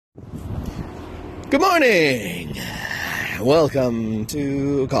Good morning! Welcome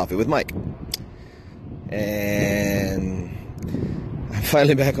to Coffee with Mike. And I'm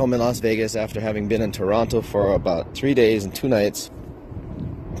finally back home in Las Vegas after having been in Toronto for about 3 days and 2 nights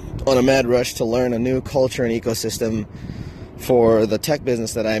on a mad rush to learn a new culture and ecosystem for the tech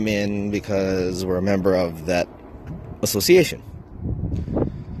business that I'm in because we're a member of that association.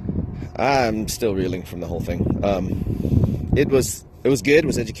 I'm still reeling from the whole thing. It was good. It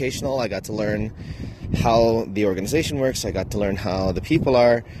was educational. I got to learn how the organization works. I got to learn how the people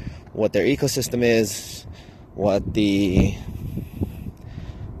are, what their ecosystem is,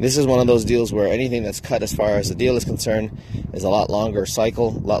 This is one of those deals where anything that's cut as far as the deal is concerned is a lot longer cycle,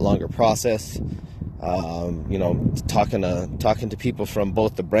 a lot longer process. Talking to people from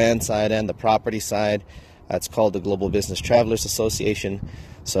both the brand side and the property side. That's called the Global Business Travelers Association.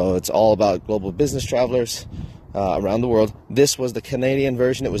 So it's all about global business travelers around the world. This was the Canadian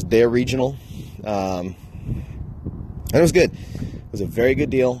version. It was their regional. And it was good. It was a very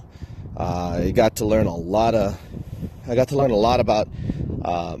good deal. I got to learn a lot about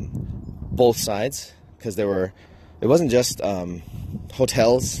both sides, because it wasn't just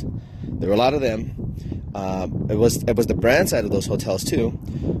hotels. There were a lot of them. It was the brand side of those hotels too.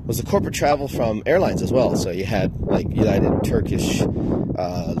 It was the corporate travel from airlines as well. So you had like United, Turkish,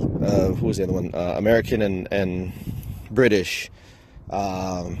 who was the other one? American and British.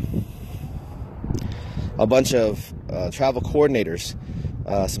 A bunch of travel coordinators,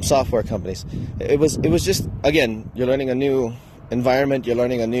 some software companies. It was just, again, you're learning a new environment. You're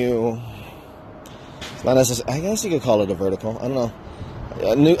learning a new, not necessarily, I guess you could call it a vertical. I don't know.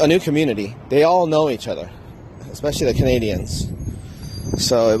 A new community. They all know each other, especially the Canadians.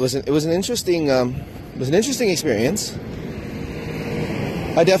 So it was an interesting experience.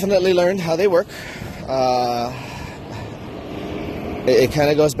 I definitely learned how they work. It kind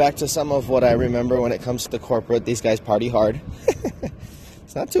of goes back to some of what I remember when it comes to corporate. These guys party hard.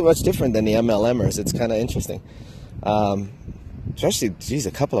 It's not too much different than the MLMers. It's kind of interesting. Especially, geez,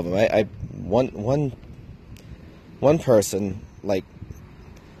 a couple of them. One person, like,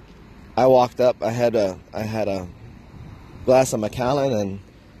 I walked up. I had a glass of Macallan, and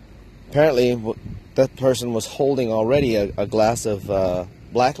apparently that person was holding already a glass of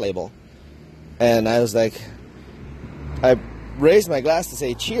Black Label, and I was like, I raised my glass to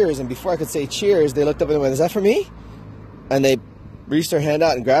say cheers, and before I could say cheers, they looked up and went, "Is that for me?" And they reached their hand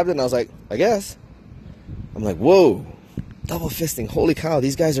out and grabbed it, and I was like, "I guess." I'm like, whoa, double fisting, holy cow,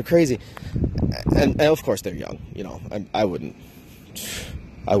 these guys are crazy. And of course they're young, I wouldn't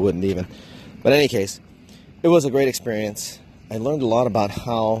even. But in any case, it was a great experience. I learned a lot about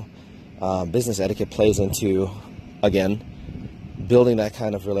how business etiquette plays into, again, building that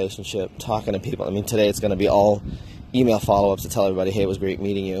kind of relationship, talking to people. I mean, today it's going to be all email follow-ups to tell everybody, hey, it was great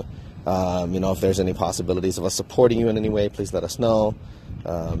meeting you. If there's any possibilities of us supporting you in any way, please let us know.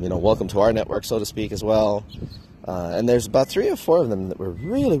 Welcome to our network, so to speak, as well. And there's about 3 or 4 of them that were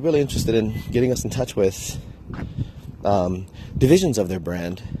really, really interested in getting us in touch with divisions of their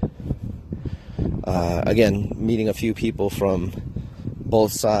brand. Again, meeting a few people from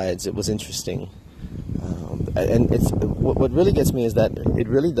both sides, it was interesting. And what really gets me is that it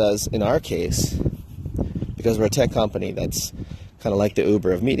really does, in our case, because we're a tech company that's kind of like the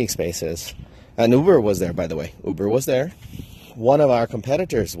Uber of meeting spaces. And Uber was there, by the way. Uber was there. One of our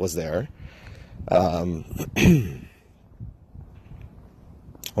competitors was there. I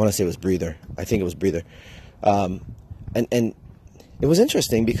want to say it was Breather. I think it was Breather. And it was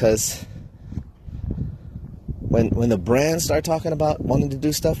interesting because when the brands start talking about wanting to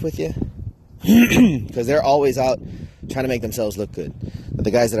do stuff with you, because they're always out trying to make themselves look good. But the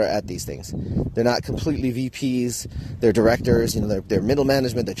guys that are at these things, they're not completely VPs. They're directors. They're middle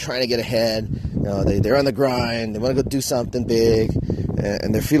management. They're trying to get ahead. They're on the grind. They want to go do something big,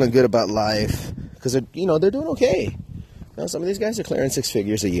 and they're feeling good about life because they're doing okay. Some of these guys are clearing 6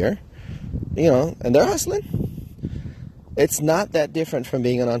 figures a year, and they're hustling. It's not that different from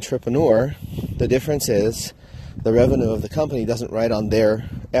being an entrepreneur. The difference is the revenue of the company doesn't ride on their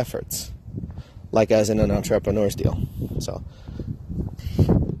efforts, like as in an entrepreneur's deal. So,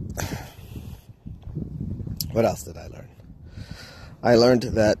 what else did I learn? I learned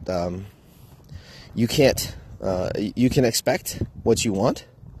that you can expect what you want,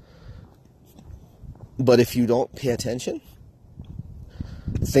 but if you don't pay attention,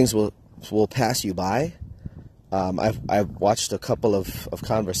 things will pass you by. I've watched a couple of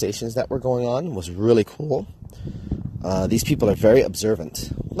conversations that were going on. It was really cool. These people are very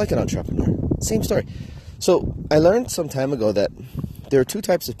observant, like an entrepreneur. Same story. So I learned some time ago that there are 2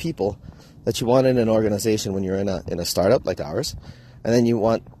 types of people that you want in an organization when you're in a startup like ours, and then you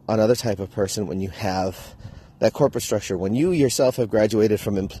want another type of person when you have that corporate structure. When you yourself have graduated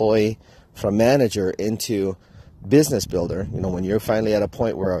from employee, from manager into business builder, when you're finally at a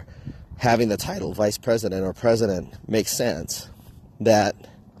point where having the title vice president or president makes sense, that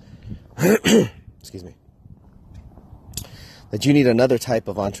excuse me, that you need another type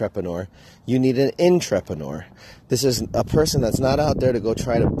of entrepreneur. You need an intrapreneur. This is a person that's not out there to go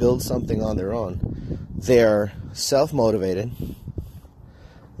try to build something on their own. They're self-motivated,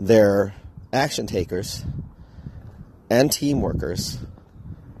 they're action takers, and team workers.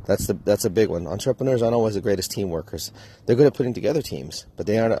 That's a big one. Entrepreneurs aren't always the greatest team workers. They're good at putting together teams, but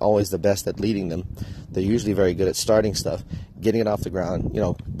they aren't always the best at leading them. They're usually very good at starting stuff, getting it off the ground,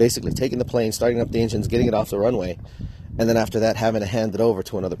 basically taking the plane, starting up the engines, getting it off the runway, and then after that having to hand it over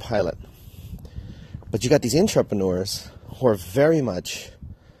to another pilot. But you got these intrapreneurs who are very much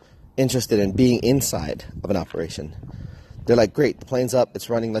interested in being inside of an operation. They're like, great, the plane's up, it's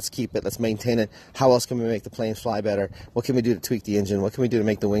running, let's keep it, let's maintain it. How else can we make the plane fly better? What can we do to tweak the engine? What can we do to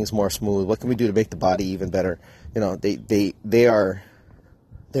make the wings more smooth? What can we do to make the body even better? They are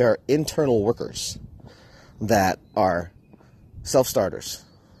internal workers that are self-starters,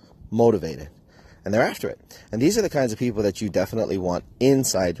 motivated, and they're after it. And these are the kinds of people that you definitely want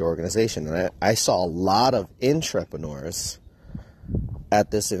inside your organization. And I saw a lot of intrapreneurs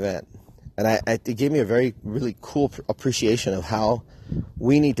at this event. And it gave me a really cool appreciation of how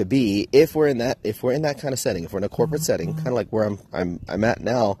we need to be if we're in that kind of setting, if we're in a corporate setting, kind of like where I'm at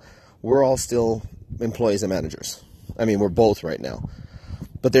now. We're all still employees and managers. I mean, we're both right now.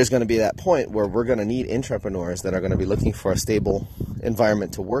 But there's going to be that point where we're going to need intrapreneurs that are going to be looking for a stable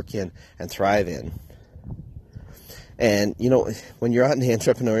environment to work in and thrive in. And when you're out in the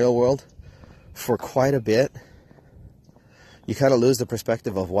entrepreneurial world for quite a bit, you kind of lose the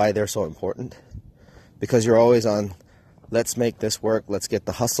perspective of why they're so important, because you're always on, let's make this work, let's get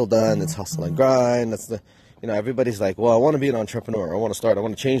the hustle done, it's hustle and grind, everybody's like, well, I want to be an entrepreneur, I want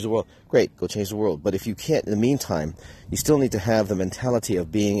to change the world. Great, go change the world. But if you can't, in the meantime, you still need to have the mentality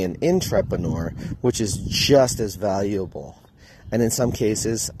of being an intrapreneur, which is just as valuable. And in some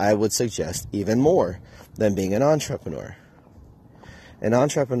cases, I would suggest even more than being an entrepreneur. An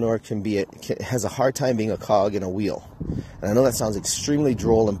entrepreneur has a hard time being a cog in a wheel. And I know that sounds extremely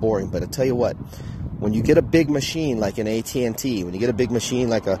droll and boring, but I tell you what, when you get a big machine like an AT&T, when you get a big machine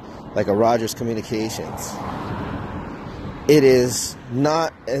like a Rogers Communications, it is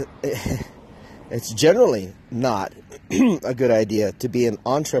not, it's generally not a good idea to be an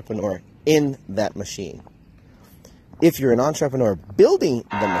entrepreneur in that machine. If you're an entrepreneur building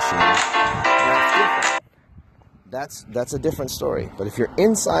the machine, that's a different story. But if you're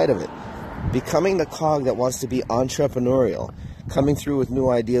inside of it, becoming the cog that wants to be entrepreneurial, coming through with new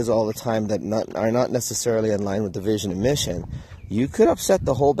ideas all the time that are not necessarily in line with the vision and mission, you could upset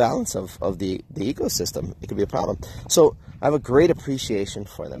the whole balance of the ecosystem. It could be a problem. So I have a great appreciation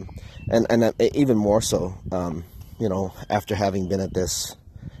for them. And even more so, after having been at this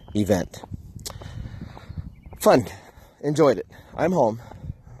event. Fun. Enjoyed it. I'm home.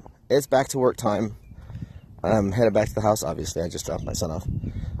 It's back to work time. I'm headed back to the house, obviously. I just dropped my son off.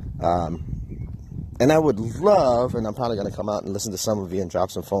 And I would love, and I'm probably going to come out and listen to some of you and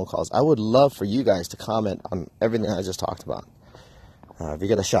drop some phone calls. I would love for you guys to comment on everything I just talked about. If you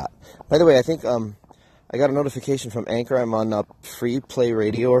get a shot. By the way, I think I got a notification from Anchor. I'm on Free Play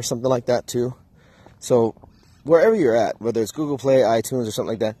Radio or something like that too. So wherever you're at, whether it's Google Play, iTunes, or something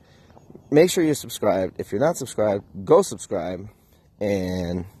like that, make sure you're subscribed. If you're not subscribed, go subscribe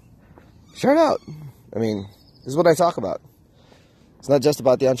and share it out. I mean, this is what I talk about. It's not just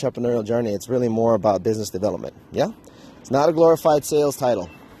about the entrepreneurial journey. It's really more about business development. Yeah? It's not a glorified sales title.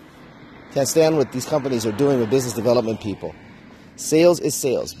 Can't stand what these companies are doing with business development people. Sales is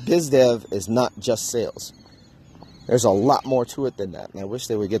sales. Biz dev is not just sales. There's a lot more to it than that, and I wish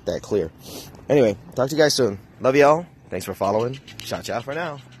they would get that clear. Anyway, talk to you guys soon. Love y'all. Thanks for following. Ciao for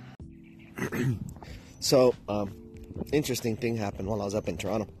now. So, interesting thing happened while I was up in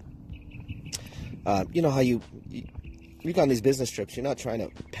Toronto. You know how you go on these business trips, you're not trying to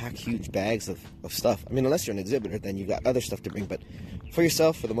pack huge bags of stuff. I mean, unless you're an exhibitor, then you've got other stuff to bring. But for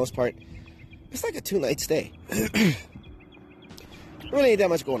yourself, for the most part, it's like a 2-night stay. Really ain't that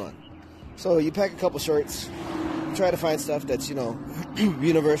much going on. So you pack a couple shirts, you try to find stuff that's,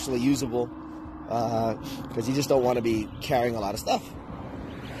 universally usable, because you just don't want to be carrying a lot of stuff.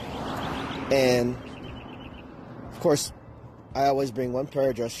 And, of course, I always bring one pair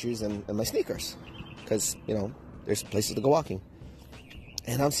of dress shoes and my sneakers, because, there's places to go walking.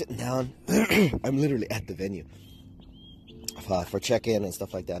 And I'm sitting down. I'm literally at the venue for check-in and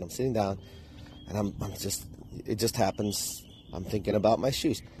stuff like that. I'm sitting down, and it just happens I'm thinking about my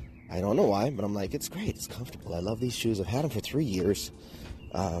shoes. I don't know why, but I'm like, it's great. It's comfortable. I love these shoes. I've had them for 3 years.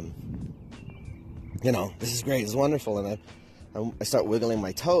 This is great. It's wonderful. And I start wiggling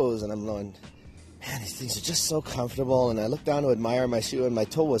my toes, and I'm going, man, these things are just so comfortable. And I look down to admire my shoe, and my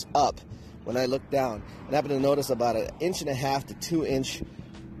toe was up when I looked down. And I happened to notice about 1.5 inch to 2 inch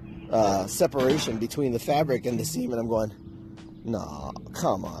separation between the fabric and the seam. And I'm going, no,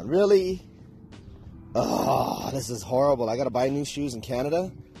 come on, really? Oh, this is horrible. I got to buy new shoes in Canada?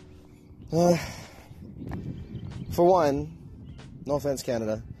 For one, no offense,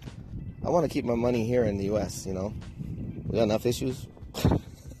 Canada, I want to keep my money here in the U.S., We got enough issues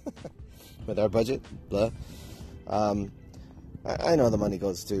with our budget, blah. I know the money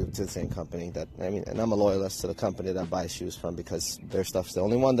goes to the same company and I'm a loyalist to the company that I buy shoes from because their stuff's the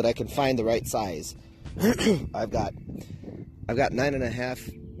only one that I can find the right size. I've got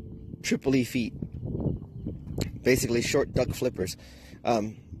 9.5 triple E feet, basically short duck flippers.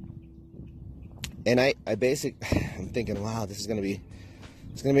 And I'm thinking, wow, it's going to be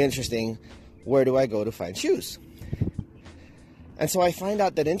interesting. Where do I go to find shoes? And so I find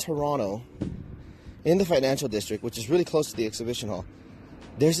out that in Toronto, in the financial district, which is really close to the exhibition hall,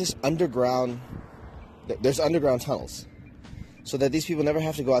 there's underground tunnels, so that these people never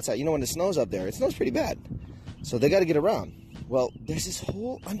have to go outside. When it snows up there, it snows pretty bad, so they got to get around. Well, there's this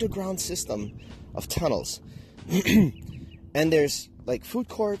whole underground system of tunnels, and there's like food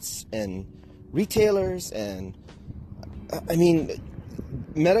courts and retailers and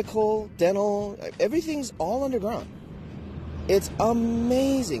medical, dental, everything's all underground. It's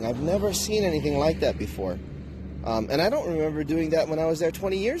amazing. I've never seen anything like that before. And I don't remember doing that when I was there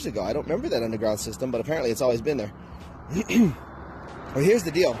 20 years ago. I don't remember that underground system, but apparently it's always been there. Well, here's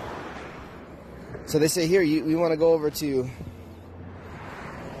the deal. So they say, here, you want to go over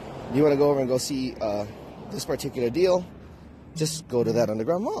and go see this particular deal? Just go to that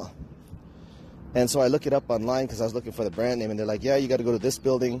underground mall. And so I look it up online because I was looking for the brand name, and they're like, yeah, you got to go to this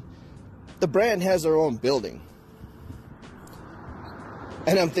building. The brand has their own building.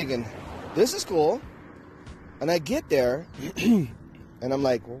 And I'm thinking, this is cool. And I get there, and I'm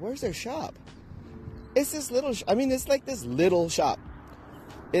like, well, where's their shop? It's this little, it's like this little shop.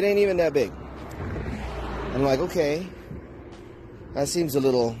 It ain't even that big. I'm like, okay, that seems a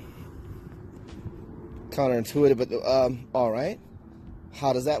little counterintuitive, but all right.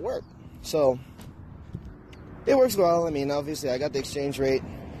 How does that work? So it works well. Obviously, I got the exchange rate.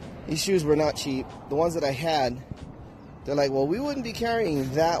 These shoes were not cheap. The ones that I had, they're like, well, we wouldn't be carrying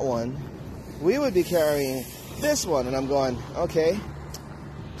that one. We would be carrying this one. And I'm going, okay.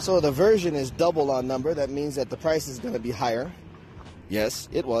 So the version is double on number. That means that the price is going to be higher. Yes,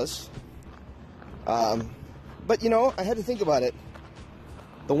 it was. But, I had to think about it.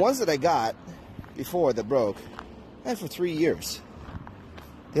 The ones that I got before that broke, I had for 3 years.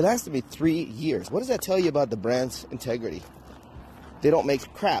 They lasted me 3 years. What does that tell you about the brand's integrity? They don't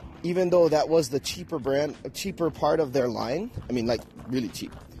make crap, even though that was the cheaper part of their line. Really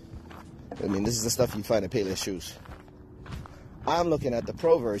cheap. This is the stuff you find at Payless Shoes. I'm looking at the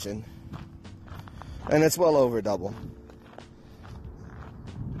Pro version, and it's well over double.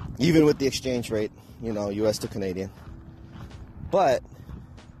 Even with the exchange rate, US to Canadian. But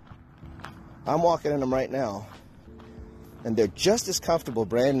I'm walking in them right now, and they're just as comfortable,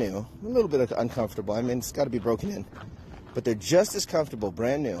 brand new. A little bit uncomfortable. It's got to be broken in. But they're just as comfortable,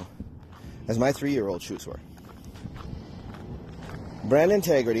 brand new, as my 3-year-old shoes were. Brand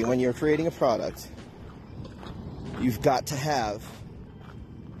integrity, when you're creating a product, you've got to have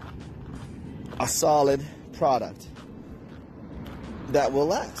a solid product that will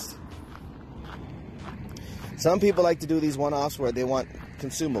last. Some people like to do these one-offs where they want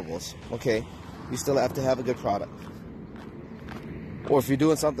consumables. Okay, you still have to have a good product. Or if you're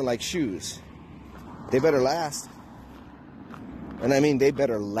doing something like shoes, they better last. And they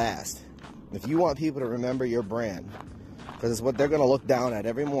better last. If you want people to remember your brand, because it's what they're going to look down at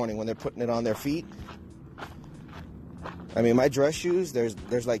every morning when they're putting it on their feet. My dress shoes,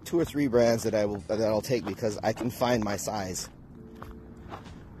 there's like 2 or 3 brands that I'll take because I can find my size.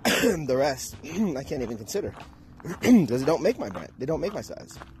 The rest, I can't even consider because they don't make my brand. They don't make my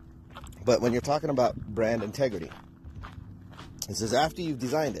size. But when you're talking about brand integrity, this is after you've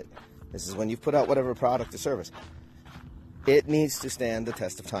designed it. This is when you've put out whatever product or service. It needs to stand the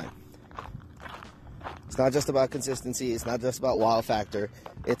test of time. It's not just about consistency. It's not just about wow factor.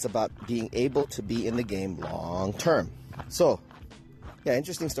 It's about being able to be in the game long term. So, yeah,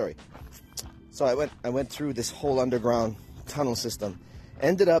 interesting story. So I went through this whole underground tunnel system.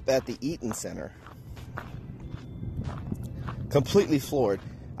 Ended up at the Eaton Center. Completely floored.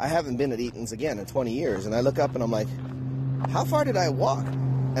 I haven't been at Eaton's again in 20 years. And I look up and I'm like, how far did I walk?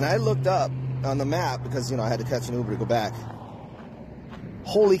 And I looked up on the map because, I had to catch an Uber to go back.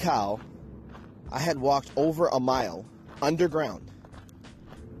 Holy cow. I had walked over a mile underground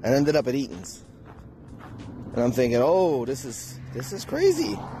and ended up at Eaton's. And I'm thinking, oh, this is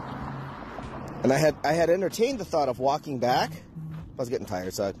crazy. And I had entertained the thought of walking back. I was getting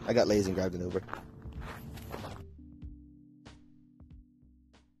tired, so I got lazy and grabbed an Uber.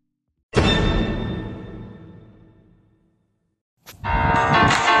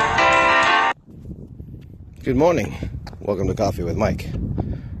 Good morning. Welcome to Coffee with Mike.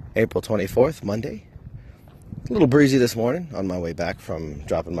 April 24th, Monday. A little breezy this morning on my way back from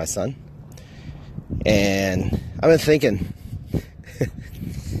dropping my son. And I've been thinking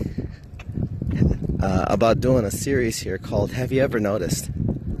about doing a series here called Have You Ever Noticed?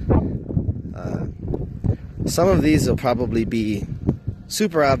 Some of these will probably be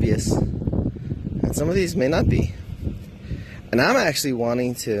super obvious, and some of these may not be. And I'm actually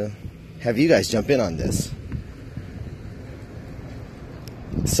wanting to have you guys jump in on this.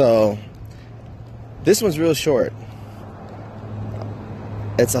 So, this one's real short.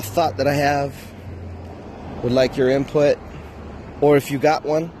 It's a thought that I have. Would like your input. Or if you got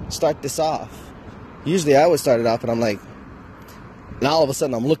one, start this off. Usually I would start it off and I'm like, and all of a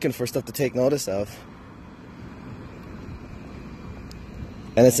sudden I'm looking for stuff to take notice of.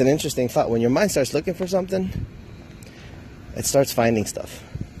 And it's an interesting thought. When your mind starts looking for something, it starts finding stuff.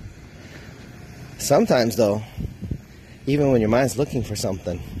 Sometimes though, even when your mind's looking for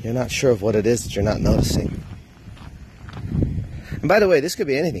something, you're not sure of what it is that you're not noticing. And by the way, this could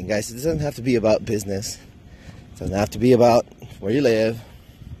be anything, guys. It doesn't have to be about business. It doesn't have to be about where you live.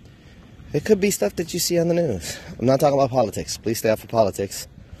 It could be stuff that you see on the news. I'm not talking about politics. Please stay off of politics.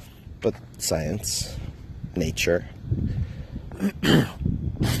 But science, nature,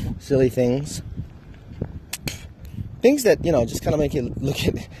 silly things. Things that, just kind of make you look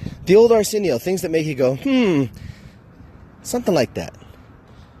at the old Arsenio. Things that make you go, something like that.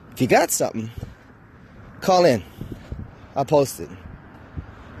 If you got something, call in. I'll post it.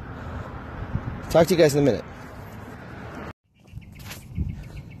 Talk to you guys in a minute.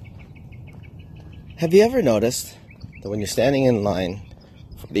 Have you ever noticed that when you're standing in line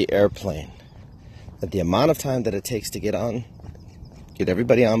for the airplane, that the amount of time that it takes to get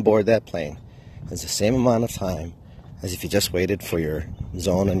everybody on board that plane is the same amount of time as if you just waited for your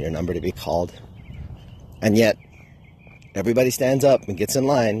zone and your number to be called? And yet, everybody stands up and gets in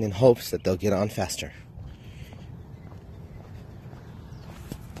line in hopes that they'll get on faster.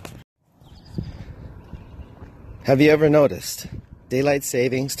 Have you ever noticed daylight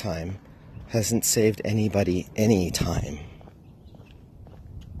savings time hasn't saved anybody any time?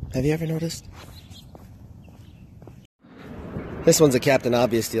 Have you ever noticed? This one's a Captain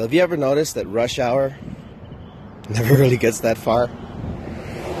Obvious deal. Have you ever noticed that rush hour never really gets that far?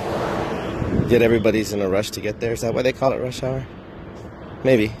 Yet everybody's in a rush to get there. Is that why they call it rush hour?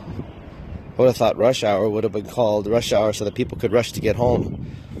 Maybe. I would have thought rush hour would have been called rush hour so that people could rush to get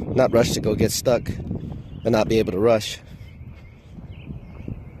home, not rush to go get stuck and not be able to rush.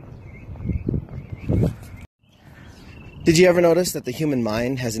 Did you ever notice that the human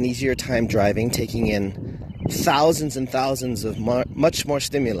mind has an easier time driving, taking in thousands and thousands of much more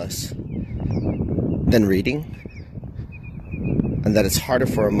stimulus than reading? And that it's harder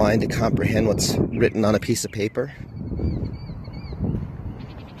for a mind to comprehend what's written on a piece of paper?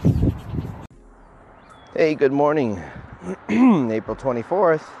 Hey, good morning. April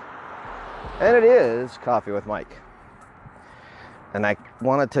 24th. And it is Coffee with Mike. And I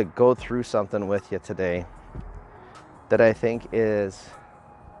wanted to go through something with you today that I think is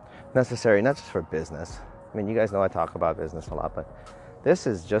necessary, not just for business. I mean, you guys know I talk about business a lot, but this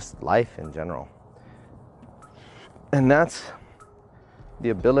is just life in general. And that's the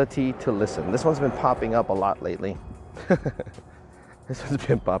ability to listen. This one's been popping up a lot lately. This one's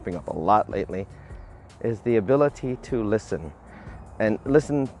been popping up a lot lately. Is the ability to listen. And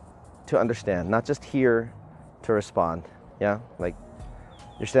listen to understand, not just hear to respond. Yeah? Like,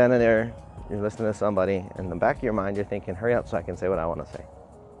 you're standing there, you're listening to somebody, and in the back of your mind, you're thinking, hurry up so I can say what I want to say.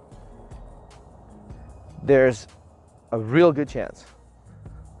 There's a real good chance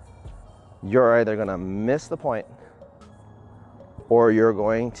you're either going to miss the point or you're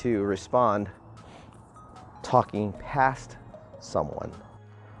going to respond talking past someone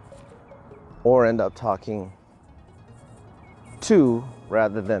or end up talking to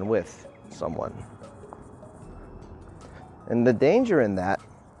rather than with someone. And the danger in that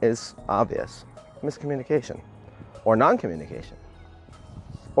is obvious. Miscommunication or non-communication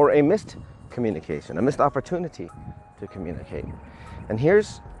or a missed communication, a missed opportunity to communicate. And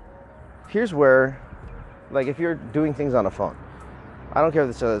here's where like if you're doing things on a phone, I don't care if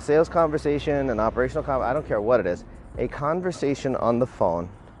it's a sales conversation, an operational I don't care what it is. A conversation on the phone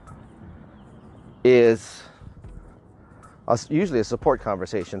is usually a support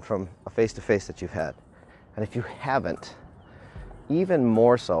conversation from a face-to-face that you've had. And if you haven't, even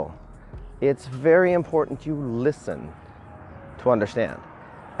more so, it's very important you listen to understand.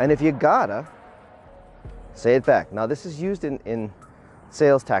 And if you gotta, say it back. Now, this is used in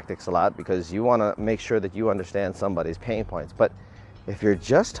sales tactics a lot because you want to make sure that you understand somebody's pain points. But if you're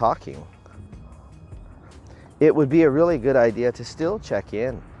just talking, it would be a really good idea to still check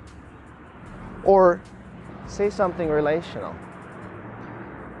in or say something relational.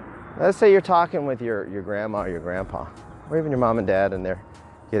 Let's say you're talking with your grandma or your grandpa, or even your mom and dad, and they're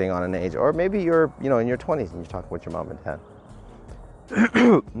getting on an age, or maybe you're in your 20s and you're talking with your mom and dad,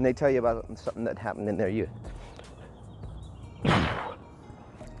 and they tell you about something that happened in their youth.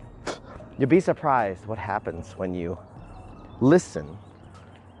 You'd be surprised what happens when you listen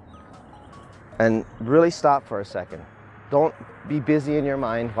and really stop for a second. Don't be busy in your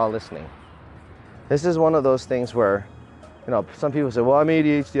mind while listening. This is one of those things where, some people say, well, I'm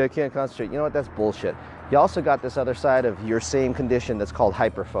ADHD, I can't concentrate. You know what? That's bullshit. You also got this other side of your same condition that's called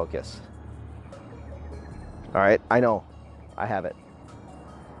hyperfocus. All right? I know. I have it.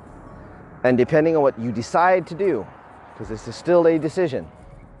 And depending on what you decide to do, because this is still a decision,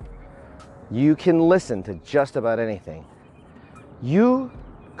 you can listen to just about anything. You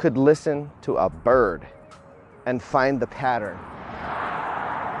could listen to a bird and find the pattern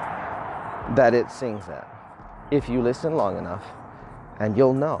that it sings at. If you listen long enough, and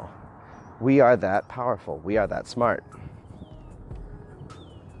you'll know. We are that powerful. We are that smart.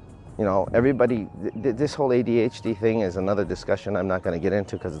 Everybody, this whole ADHD thing is another discussion I'm not going to get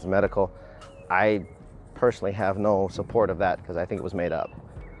into because it's medical. I personally have no support of that because I think it was made up.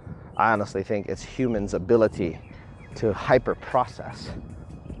 I honestly think it's humans' ability to hyper process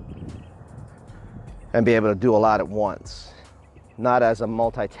and be able to do a lot at once. Not as a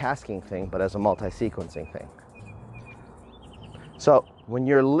multitasking thing, but as a multi-sequencing thing. So when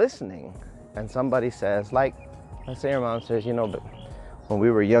you're listening and somebody says, like, let's say your mom says, but when we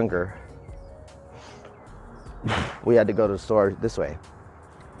were younger, we had to go to the store this way.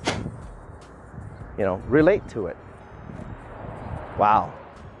 Relate to it. Wow.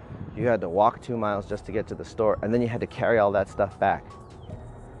 You had to walk 2 miles just to get to the store, and then you had to carry all that stuff back.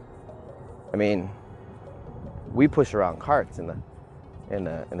 I mean, we push around carts in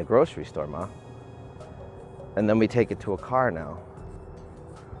the grocery store, Ma. And then we take it to a car now.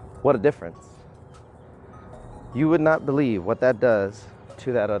 What a difference. You would not believe what that does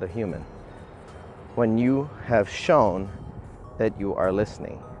to that other human when you have shown that you are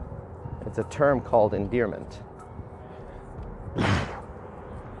listening. It's a term called endearment.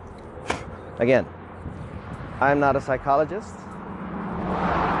 Again, I'm not a psychologist.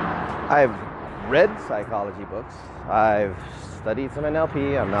 I've read psychology books. I've studied some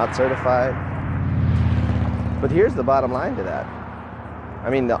NLP. I'm not certified. But here's the bottom line to that. I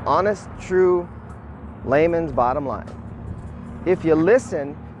mean, the honest, true layman's bottom line. If you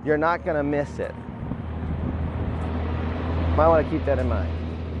listen, you're not going to miss it. Might want to keep that in mind.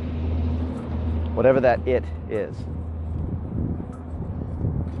 Whatever that it is.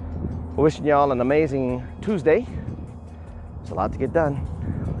 Wishing y'all an amazing Tuesday. There's a lot to get done.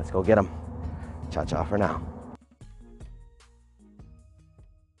 Let's go get them. Cha-cha for now.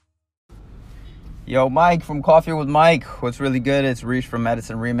 Yo, Mike from Coffee with Mike. What's really good? It's Reach from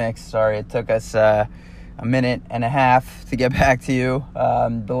Medicine Remix. Sorry, it took us a minute and a half to get back to you.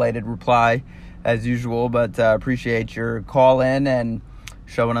 Belated reply as usual, but appreciate your call in and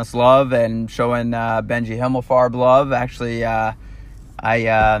showing us love and showing Benji Himmelfarb love. Actually, I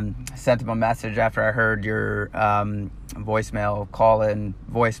sent him a message after I heard your voicemail, call-in,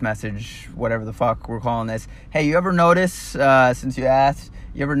 voice message, whatever the fuck we're calling this. Hey, you ever notice, since you asked,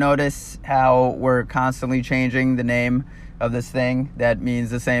 you ever notice how we're constantly changing the name of this thing that means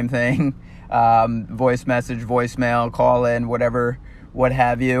the same thing? Voice message, voicemail, call-in, whatever, what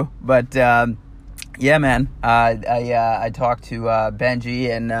have you. But yeah, man, I talked to Benji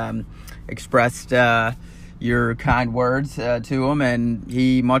and expressed your kind words to him, and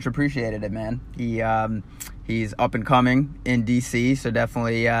he much appreciated it, man. He's up and coming in DC, so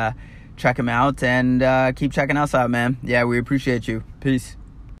definitely check him out and keep checking us out, man. Yeah, we appreciate you. Peace.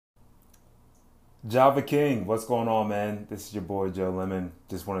 Java King, what's going on, man? This is your boy Joe Lemon.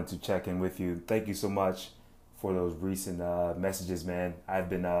 Just wanted to check in with you. Thank you so much for those recent messages, man. I've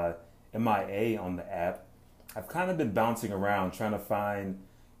been MIA on the app. I've kind of been bouncing around trying to find,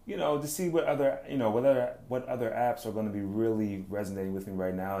 to see what other apps are going to be really resonating with me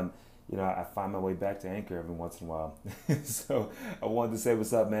right now. And I find my way back to Anchor every once in a while. So I wanted to say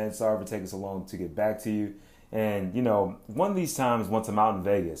what's up, man. Sorry for taking so long to get back to you. And, one of these times, once I'm out in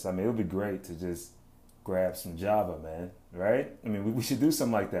Vegas, it would be great to just grab some Java, man, right? We should do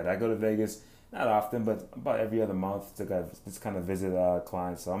something like that. I go to Vegas, not often, but about every other month to just kind of visit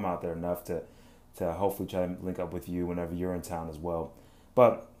clients. So I'm out there enough to hopefully try to link up with you whenever you're in town as well.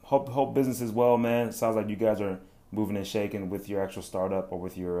 But hope business is well, man. It sounds like you guys are moving and shaking with your actual startup or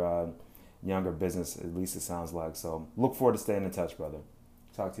with your younger business, at least it sounds like. So look forward to staying in touch, brother.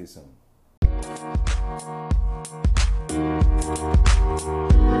 Talk to you soon.